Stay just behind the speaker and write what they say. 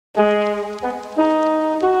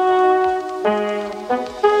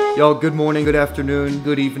Y'all, good morning, good afternoon,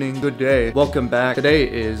 good evening, good day. Welcome back. Today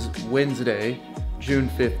is Wednesday, June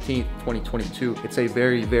 15th, 2022. It's a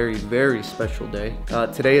very, very, very special day.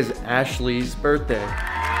 Today is Ashley's birthday.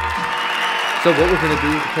 So what we're gonna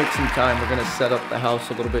do, take some time, we're gonna set up the house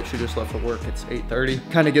a little bit. She just left for work, it's 8:30.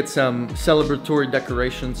 Kind of get some celebratory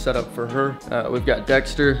decorations set up for her. We've got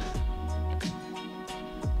Dexter.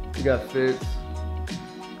 We got Fitz.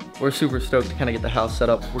 We're super stoked to kind of get the house set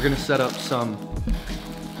up. We're gonna set up some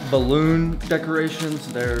balloon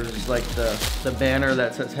decorations. There's like the banner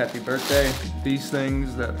that says happy birthday. These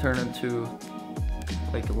things that turn into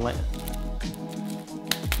like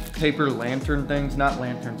paper lantern things, not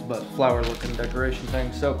lanterns, but flower looking decoration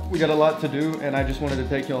things. So we got a lot to do and I just wanted to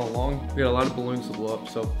take y'all along. We got a lot of balloons to blow up,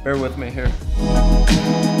 so bear with me here.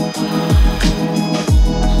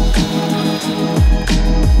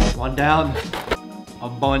 One down, a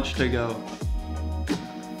bunch to go.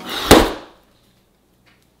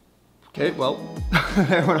 Okay, well,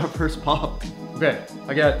 there went our first pop. Okay,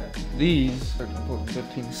 I got these, 13, 14,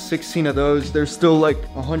 15, 16 of those. There's still like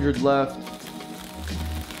 100 left.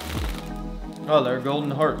 Oh, they're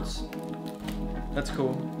golden hearts. That's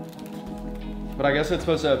cool. But I guess it's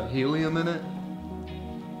supposed to have helium in it.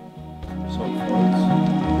 So it floats.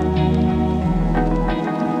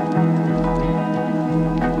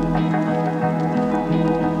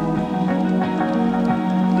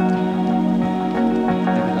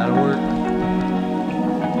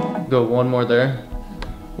 Go one more there.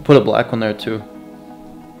 We'll put a black one there too.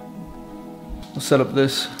 We'll set up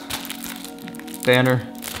this banner.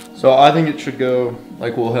 So I think it should go,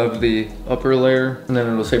 like we'll have the upper layer and then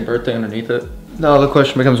it'll say birthday underneath it. Now the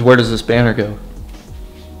question becomes, where does this banner go?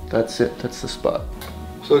 That's it, that's the spot.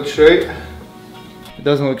 So look straight. It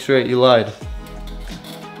doesn't look straight, you lied.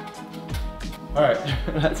 All right,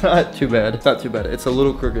 that's not too bad. It's not too bad, it's a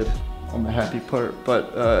little crooked on the happy part, but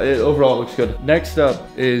it overall looks good. Next up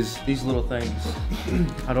is these little things.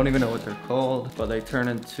 I don't even know what they're called, but they turn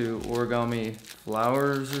into origami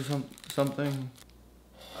flowers or something.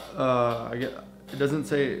 It doesn't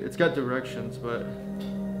say, it's got directions, but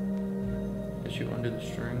I guess you undo the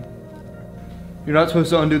string. You're not supposed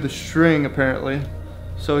to undo the string apparently.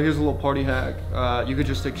 So here's a little party hack. You could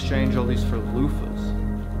just exchange all these for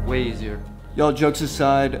loofahs. Way easier. Y'all, jokes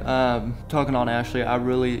aside, talking on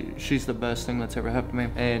Ashley, she's the best thing that's ever happened to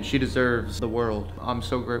me, and she deserves the world. I'm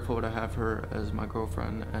so grateful to have her as my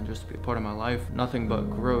girlfriend and just to be a part of my life. Nothing but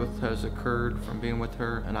growth has occurred from being with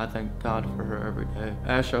her, and I thank God for her every day.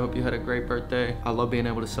 Ash, I hope you had a great birthday. I love being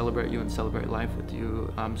able to celebrate you and celebrate life with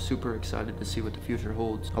you. I'm super excited to see what the future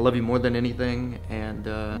holds. I love you more than anything, and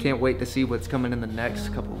can't wait to see what's coming in the next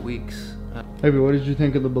couple of weeks. Baby, what did you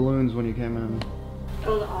think of the balloons when you came in? It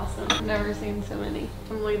was awesome. I've never seen so many.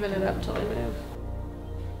 I'm leaving it up till I move.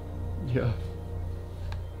 Yeah.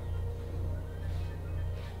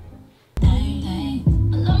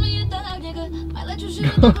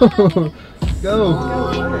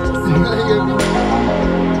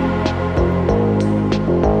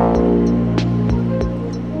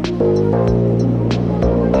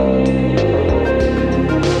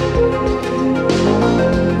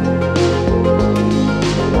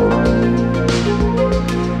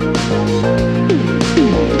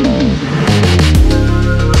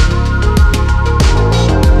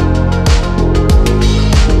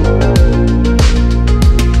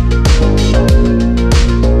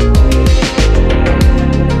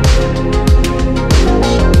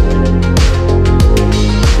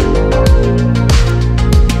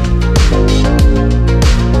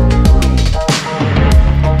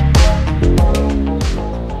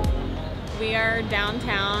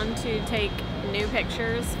 Downtown to take new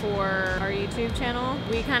pictures for our YouTube channel.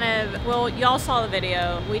 We kind of, well, y'all saw the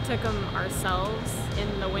video. We took them ourselves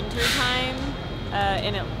in the winter time,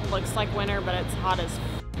 and it looks like winter, but it's hot as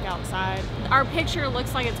f outside. Our picture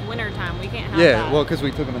looks like it's winter time. We can't have that. Yeah, well, because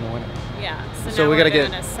we took them in the winter. Yeah, so now we gotta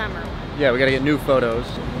get a summer one. Yeah, we gotta get new photos.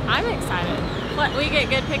 I'm excited. We get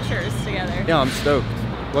good pictures together. Yeah, I'm stoked.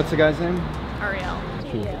 What's the guy's name? Ariel.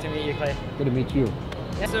 Good to meet you, Clay. Good to meet you.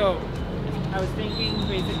 So, I was thinking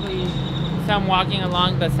basically, so I'm walking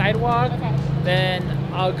along the sidewalk, okay. Then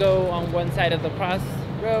I'll go on one side of the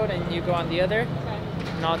crossroad and you go on the other. Okay.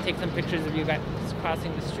 And I'll take some pictures of you guys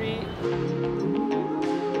crossing the street.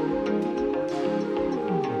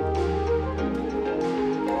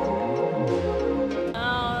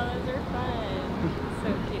 Oh, those are fun. So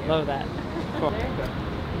cute. Love that. Cool. So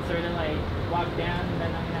we're gonna like walk down and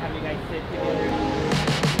then I'm gonna have you guys sit together.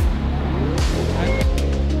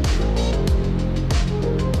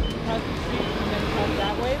 Cross the street and then cross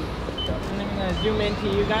that way. And then I'm gonna zoom into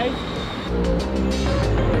you guys.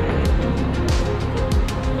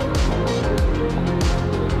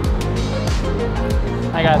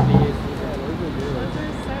 I got these. Those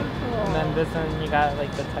are so cool. And then this one, you got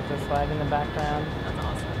like the Texas flag in the background. That's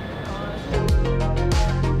awesome.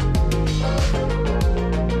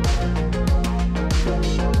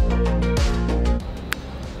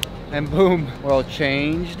 And boom, we're all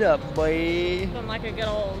changed up, boy. Something like a good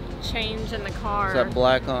old change in the car. It's that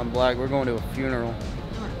black on black. We're going to a funeral.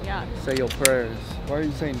 Yeah. Say your prayers. Why are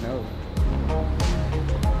you saying no?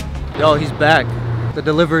 Yo, he's back. The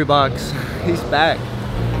delivery box. He's back.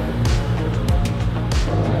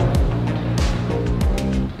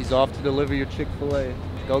 He's off to deliver your Chick-fil-A.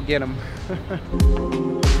 Go get him.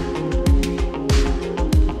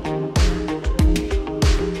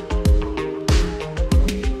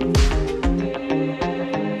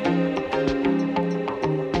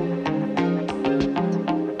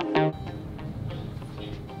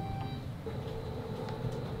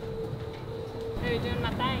 You're doing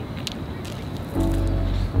my thing.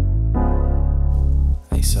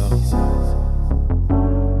 Hey, so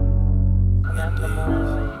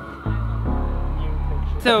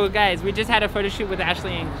So guys, we just had a photo shoot with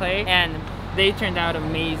Ashley and Clay, and they turned out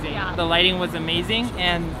amazing. Yeah. The lighting was amazing,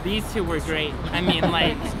 and these two were great. I mean,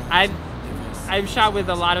 like, I've shot with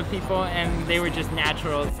a lot of people, and they were just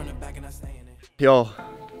natural. Y'all,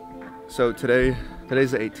 so today's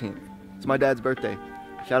the 18th. It's my dad's birthday.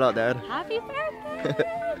 Shout out, Dad. Happy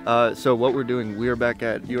birthday! So what we're doing, we are back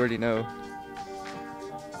at, you already know,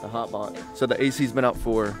 the Hot Box. So the AC's been out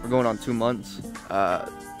we're going on 2 months.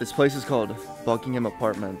 This place is called Buckingham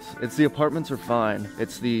Apartments. The apartments are fine.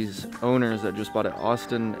 It's these owners that just bought it,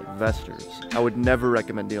 Austin investors. I would never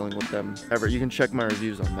recommend dealing with them ever. You can check my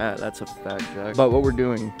reviews on that. That's a fact, Jack. But what we're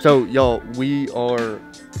doing, so y'all, we're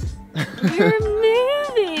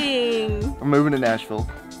moving! we're moving to Nashville,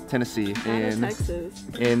 Tennessee Texas.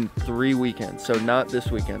 in 3 weekends. So not this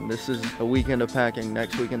weekend. This is a weekend of packing.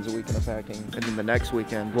 Next weekend's a weekend of packing. And then the next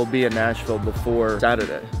weekend we'll be in Nashville before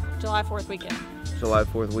Saturday. July 4th weekend. July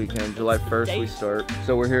 4th weekend. July 1st we start.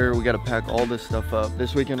 So we're here, we gotta pack all this stuff up.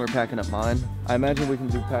 This weekend we're packing up mine. I imagine we can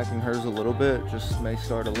do packing hers a little bit, just may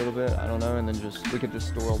start a little bit, I don't know, and then we could just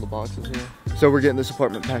store all the boxes here. So we're getting this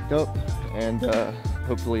apartment packed up, and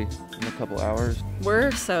hopefully in a couple hours.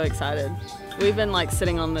 We're so excited. We've been like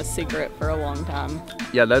sitting on this secret for a long time.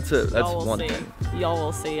 Yeah, that's Y'all will one see. thing. Y'all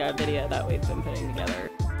will see a video that we've been putting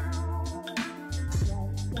together.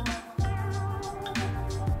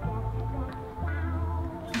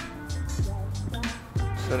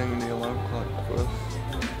 Setting the alarm clock for us.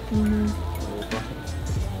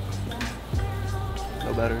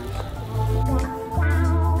 No batteries.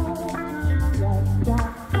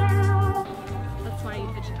 That's why you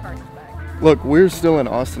put your cards back. Look, we're still in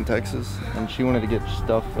Austin, Texas, and she wanted to get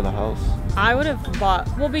stuff for the house. I would have bought,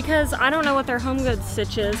 well, because I don't know what their home goods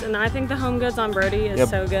stitch is, and I think the home goods on Brody is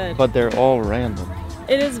so good. But they're all random.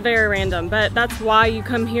 It is very random, but that's why you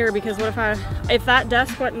come here, because what if that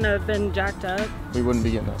desk wouldn't have been jacked up, We wouldn't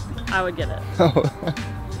be getting it. I would get it.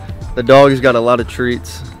 The dog's got a lot of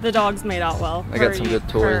treats. The dog's made out well. I got some good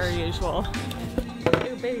toys. Per usual.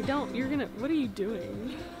 Ew, baby, don't. You're gonna, what are you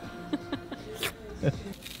doing?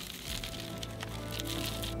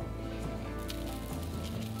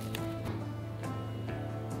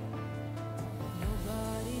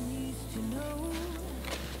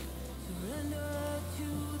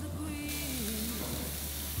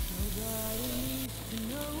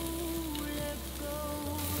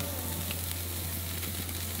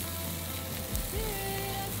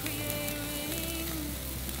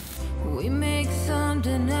 We make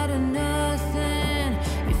something out of nothing.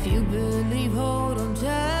 If you believe, hold on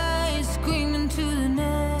tight, screaming to the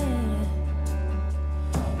night.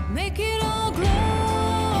 Make it all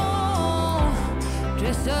glow.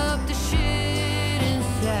 Dress up the shit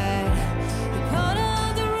inside. You're part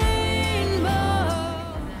of the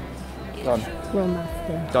rainbow. Done. Grill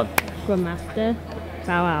master. Done. Grill master.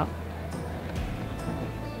 Bow out.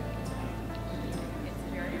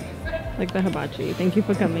 Like the hibachi. Thank you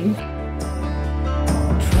for coming.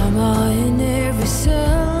 Trauma in